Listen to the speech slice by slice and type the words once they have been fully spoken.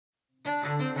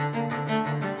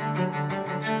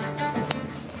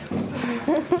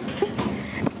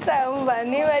Chamba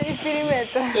niba ari filime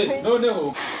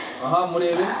noneho aha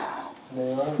murebe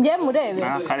njye murebe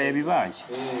akareba ibaye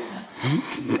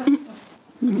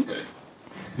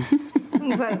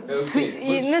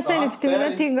nese nifite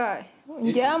iminota ingahe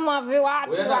njye amavi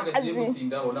wacu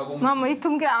mama uhita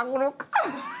umbwira haguruka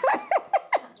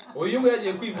uyu nguyu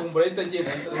yagiye kwivumbura ahita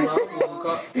agenda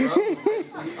urahaguruka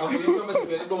avuye ko amaze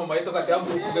imbere bwo mama ahita akati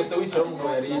haguruka ugahita wicara umugabo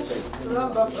yari yicaye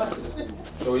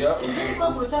oya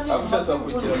agushatse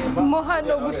akurikirana mo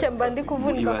hano gutya mba ndi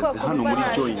kuvunika ko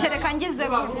kereka ngize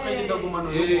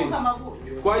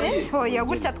twagiye oya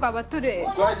gutya twaba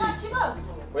tureba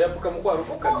oya pfuka mu kwaro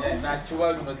upfukamye nta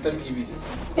kibazo iminota 2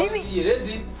 twagiye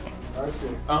ready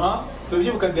aha so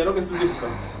byibuka dialogue suzibuka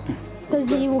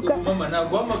ndazibuka mama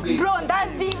naguhamagaye bro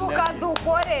ndazibuka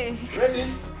dukore ready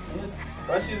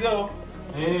bashizeho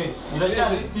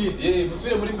ndacyari still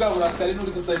musubire muri bwa burakari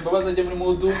n'uri gusaba imbabazi ajye muri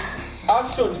modu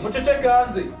action muceceke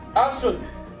hanze action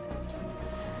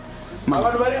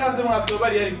abantu bari hanze mwabyo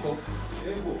bari ariko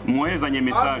muherezanye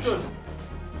message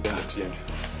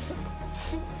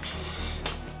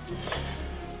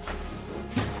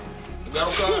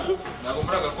garuka ntabwo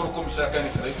muri agakora uko mushaka ni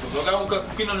karayisuzo garuka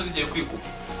kuko inano zigiye kwikuba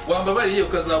wamba bariye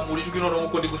ukazamura ijwi none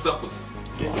uko ndi gusakuza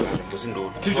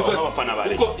abafana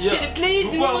bare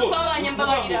please ngo twabanye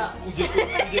mbabarira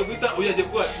ugiye guhita uyaje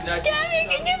kuba ati nta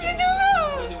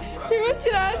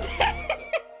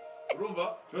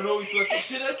urumva noneho witwa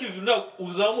kishira kivu na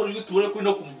uzamura ijwi tubure kuri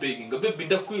no kumubeginga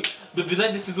bebe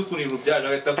nanjye sinzi ukuntu ibintu byaje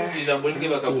agahita kuvuga ijambo rimwe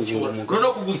bakagusura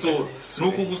noneho kugusura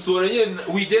nukugusura nyine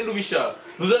wigenda ubishaka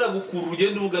nuzara gukura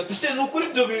ugenda uvuga ati shye nukuri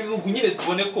ibyo bintu nyine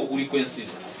tubone ko uri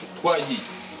kwensist twagiye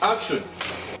action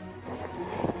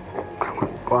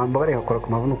wambabare hakora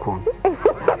ku mavuno ukuntu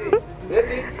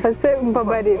ase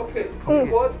mbabarira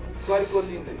twari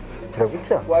kodinde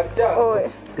kiragutya oye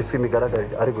isi migaragara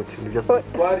ari gutya nibyo se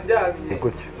twaryamye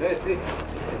gutya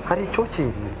hari icyo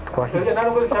kiri twahira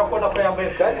ntabwo ushaka kubona ko yambaye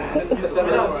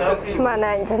skati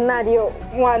mana njye nariyo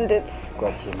wandetse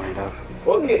twakiye my love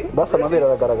okay basa amabere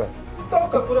aragaragara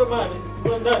toka kure mani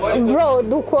bro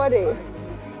dukore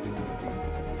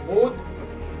mood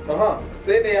aha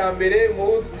scene ya mbere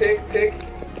mood take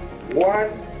 1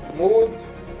 mood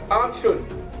action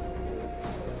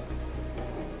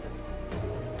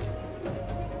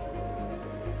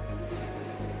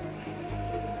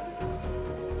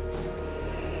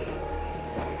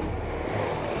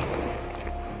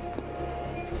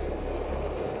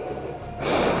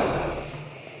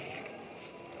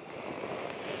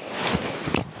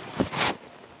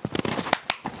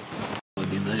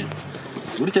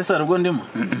Urike sara ubwo ndimo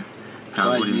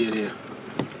twagiye rero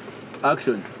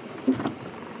action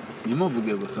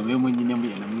nimuvuge gusa mwe nyine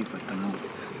mugenda mwifata no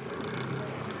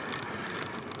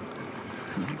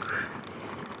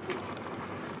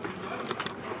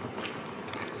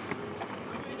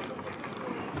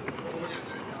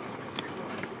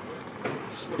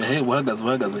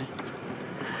uhagaze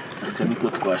aka niko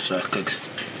twashakaga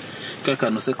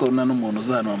kakano se ko na n'umuntu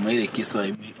uzana wamuhereka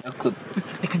iswaye ako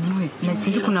reka nywe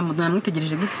nasinzi ko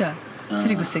namwitegereje gutya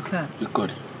turi guseka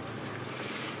bikore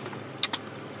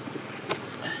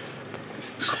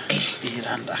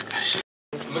irandakaje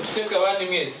muceceka abandi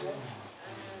mwese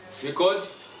record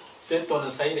set on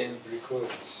silent record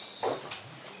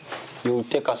you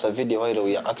take us a video while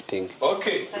we are acting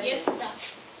okay yes sir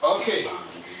okay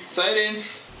silent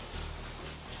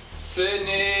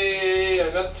scene ya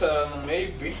gatanu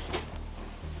maybe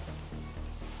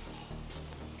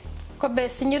ko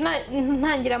bese njye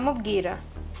ntangira mubwira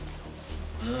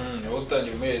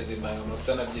utangiye umezi nta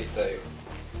munota nabyitayeho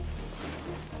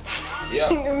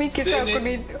mikisa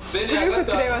kuri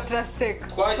tureba turaseka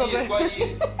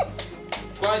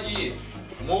twagiye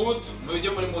mood mujye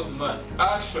muri mood man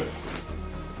action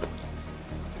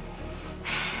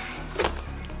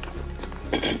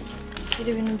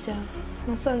iri bintu byawe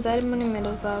nasanze harimo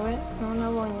nimero zawe naho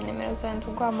nabonye nimero zawe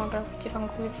ndaguhamagara kugira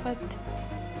ngo ubifate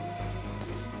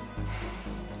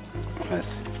yes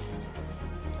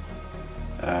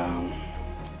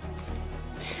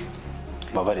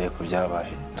babareye ku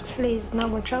byabaye please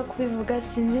ntabwo nshaka kubivuga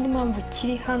sinzi n'impamvu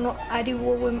kiri hano ari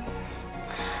wowe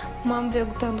mpamvu yo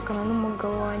gutandukana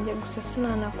n'umugabo wanjye gusa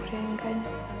sinanakurenganya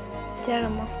byari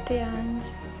amafuti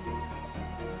yanjye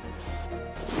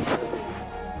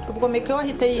ubwo mike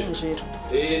wahita yinjira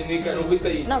nika nuguhita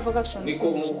yinjira navuga action niko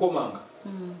gukomanga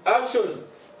action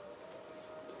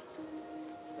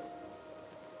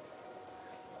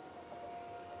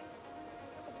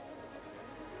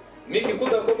Miki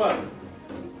kuda komanda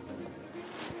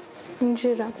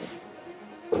injira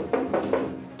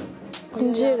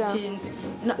Injira. Yatinze.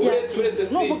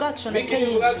 Yatinze. Nuvuga action ahita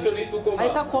yinjira.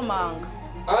 Ahita komanga.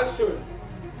 Action.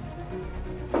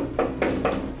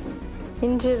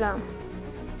 Injira.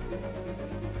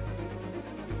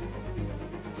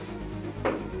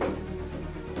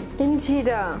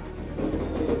 Injira.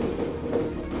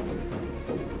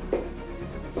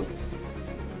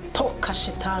 Toka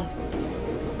shetani.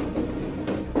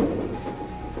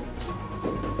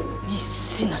 Ni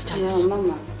izina rya Yesu.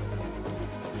 mama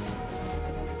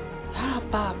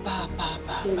Ba.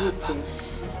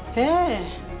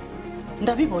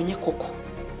 Ndabibonye koko.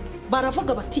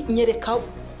 Baravuga bati nyereka.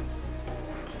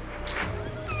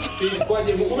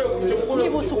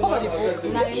 Nibutse uko barivuga.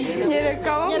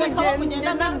 Nyereka aho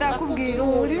mugenda ndakubwira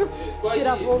uri.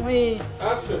 Kiravumwe.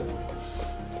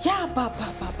 Ya ba.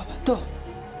 Do.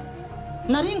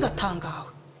 Naringa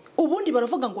tangawe. Ubundi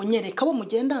baravuga ngo nyereka abo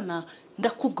mugendana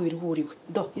ndakubwira uhuriwe.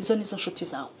 Do, izo nizo nshuti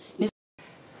zawe.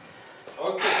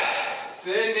 Okay.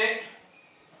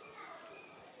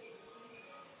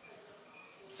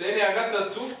 Sene ya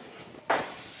gatatu.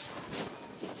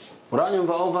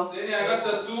 Uranyumva over? Sene ya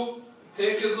gatatu.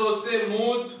 Teke zose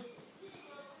mood.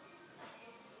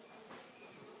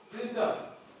 Sister.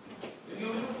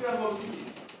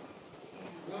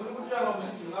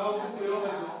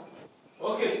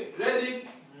 Okay, ready?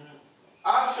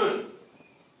 Action.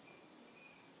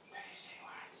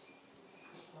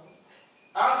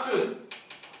 Action.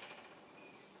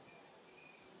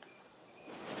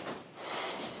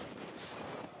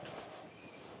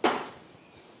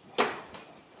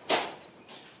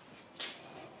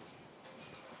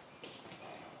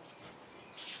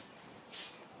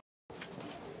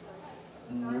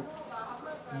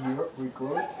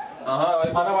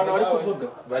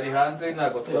 bari hanze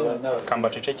ntago twabana kamba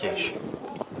cecekesha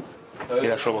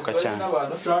birashoboka cyane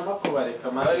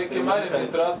bareke mari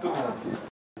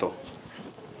to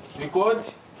record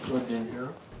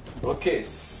okay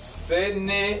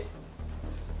sene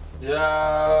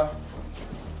ya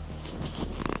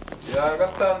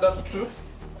gatandatu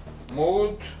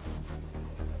mood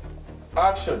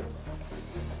action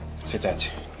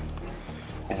sitati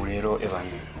ubu rero Evan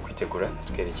kwitegura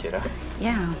twerekera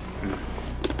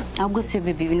ahubwo se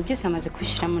bebe ibintu byose amaze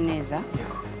kwishiramo neza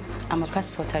ama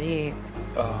passport ari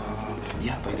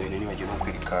by the way nibagiwe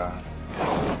kwereka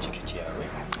ticket yawe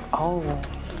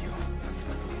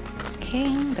okay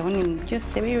ndabona ibintu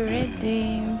byose biri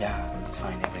ready it's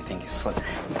fine, everything is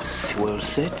it's well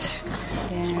set.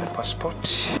 It's my passport.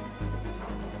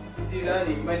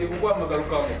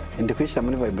 Ndi kwishyira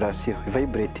muri vibration,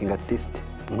 vibrating at least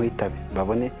mwitabe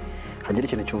babone hagira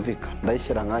ikintu cyumvikana.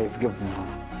 Ndayishyira nkayo ivuge vuvu.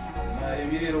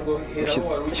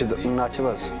 Nta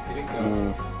kibazo.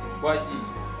 Wagiye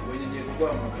ngiye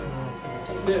kugwamagana.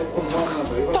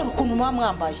 Dore ukuntu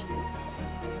mwambaye.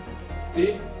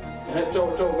 Steve, cyo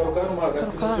garuka no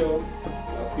hagati cyo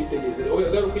kwitegereza. Oya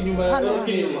garuka inyuma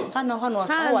hano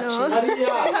waciye.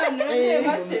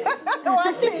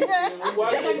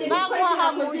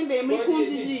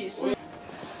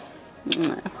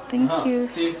 Thank you.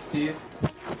 Steve.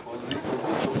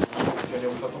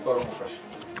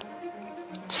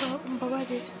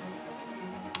 Mbabarira.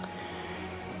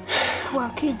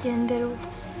 Wakigendera ubu.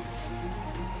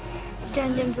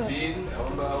 Byanjye nzose.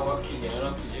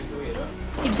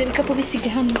 Ibyo bikapu bisige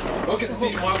hano. Okay,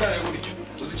 Steve, muhagarare gutyo.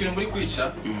 Uzikira muri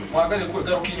kwica, muhagarare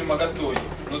garuka inyuma gatoya.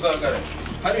 Nuzahagarare.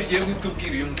 Hari ugiye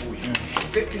gutubwira uyu nguyu.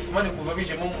 Detective mane kuva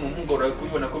bijemo mu ngora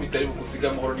kubibona ko bitari bukusiga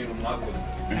amahoro ni rumwakoze.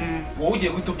 Wowe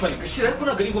ugiye gutupanika. Shira ko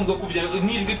nagari ngombwa kubya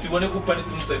nijwi tubone ko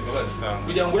upanitse umusari babaza.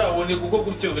 Kugira ngo urabone kuko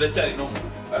gutyo biracyari no.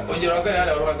 Ongera hagare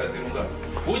hari aruhagaze runga.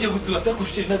 Uje gutubata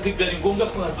kushira nagari byari ngombwa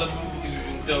ko haza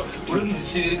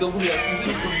urabizishirika buriya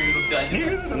sinzi ko ibintu byanjye.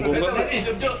 Ngombwa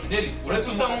ibyo byo neri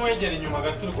uratusa mwegera inyuma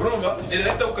gato urumva neri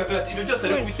leta ukatira ibyo byose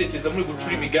ari kubitekereza muri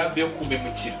gucura imigambi yo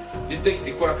kumemukira. Detective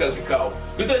ikora akazi kawe.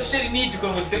 Bitashiri niki kwa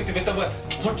detective betabat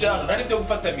mucano nari byo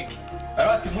gufata miki.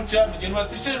 Arati mucano je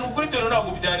n'ubati shiri n'ukuri byo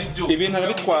ntabwo byari byo. Ibintu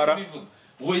arabitwara.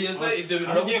 Weyeza ibyo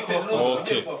bintu nabufite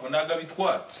n'ugiye kwafa naga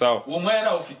bitwara. Sawa. Uwo mwanya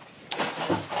nawe ufite.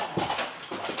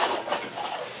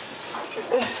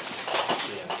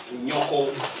 Nyoko.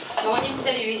 Nabonye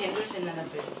ibiseri bihinduje na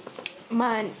Rabel.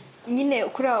 Man, nyine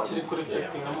kura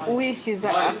wisiza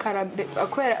akarabe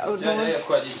akwera uruzi.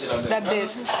 Rabel.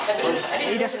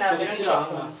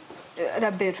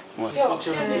 Rabel.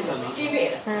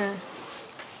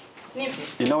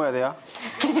 You know where they are?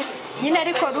 nyine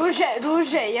ariko ruje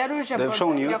ya ruje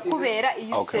yakubera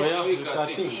iyo usetse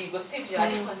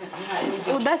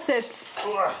udasetse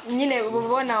nyine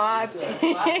ubona wapi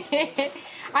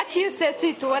ati iyo usetse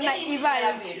uhita ubona ibara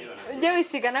ujye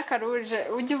wisiga n'akaruje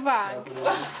ujye uvanga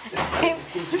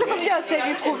isoko byose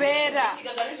bikubera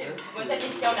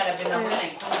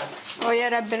oya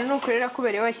rabera ni ukurera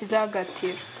kubera iyo washyizeho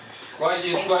agatiro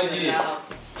twagiye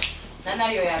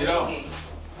nanayo yandege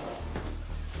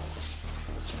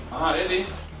aha ready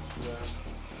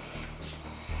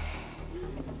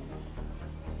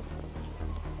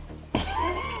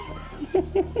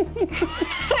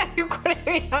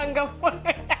kureba irangamuntu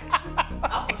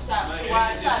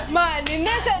mani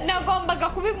neza nagombaga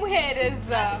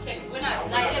kubimuhereza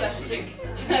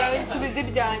nsubiza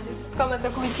ibyanjye twamaze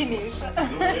kubikinisha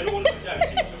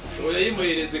oya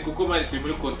yimuhereze kuko mani turi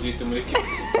muri kontinite muri kimwe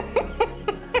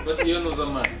fata iyo nuza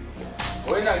mani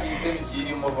wowe ntabwo igisebe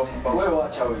kirimo wowe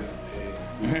waca we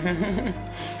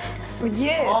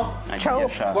ugiye cawo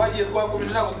twagiye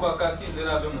twakomeje ntabwo twakatinze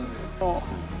nave mu nzira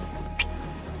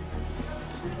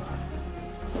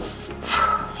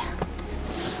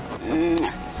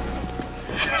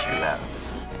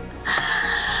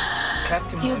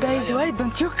You guys, why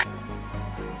don't you?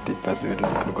 Tipazi wewe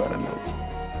unarwara nawe.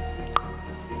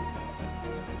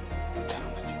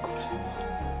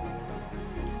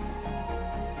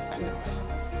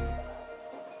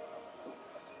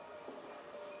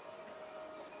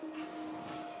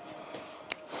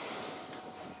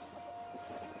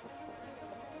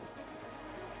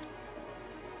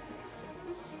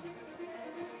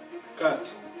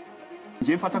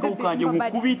 Ngiye mfata akabukanje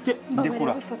nkukubite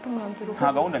ndekura nta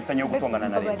gahunda mfitanye yo gutongana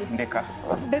na leta ndeka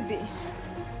baby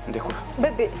ndekura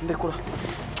baby ndekura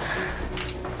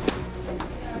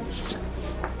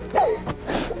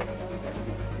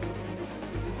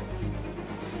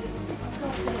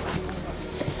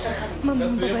mama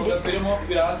gasubiremo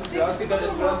subira hasi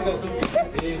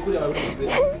kuri ababivuze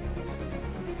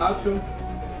action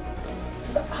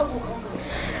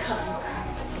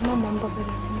mama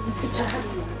mbabarira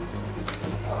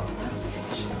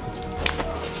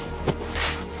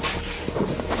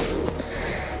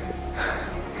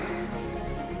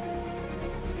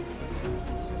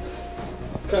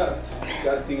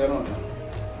Gatinga none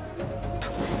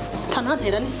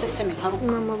Tanantera n'iseseme nkaruka.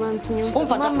 mama banza unyumve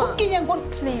Umva ndakubwiye ngo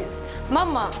please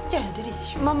mama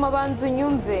genderiye. mama banza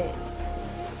unyumve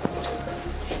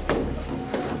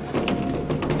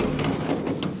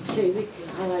Chebiti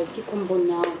habaye ko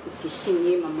mbona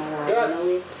utishimye mama wawe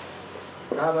nawe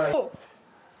habaye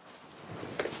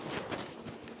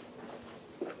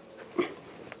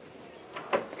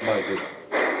Baje.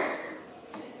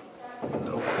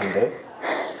 Ukunde.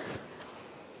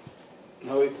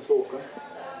 nawe tusohoka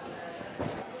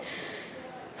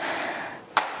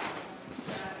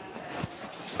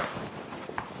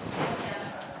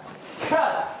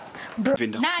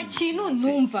nta kintu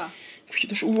numva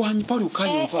ubuhanyi Paul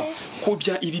ukanyumva ko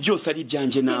bya ibi byose ari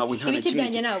ibyanjye nawe nta ibiki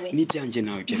byanjye nawe ni ibyanjye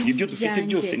nawe ibyo dufite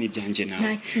byose ni ibyanjye nawe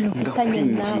nta kintu mfitanye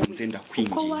nawe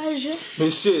ndakwinginze ko waje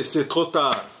monsieur c'est trop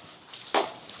tard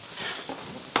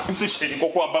Nsisheri ko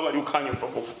kwambabari ukanyumva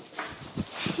koko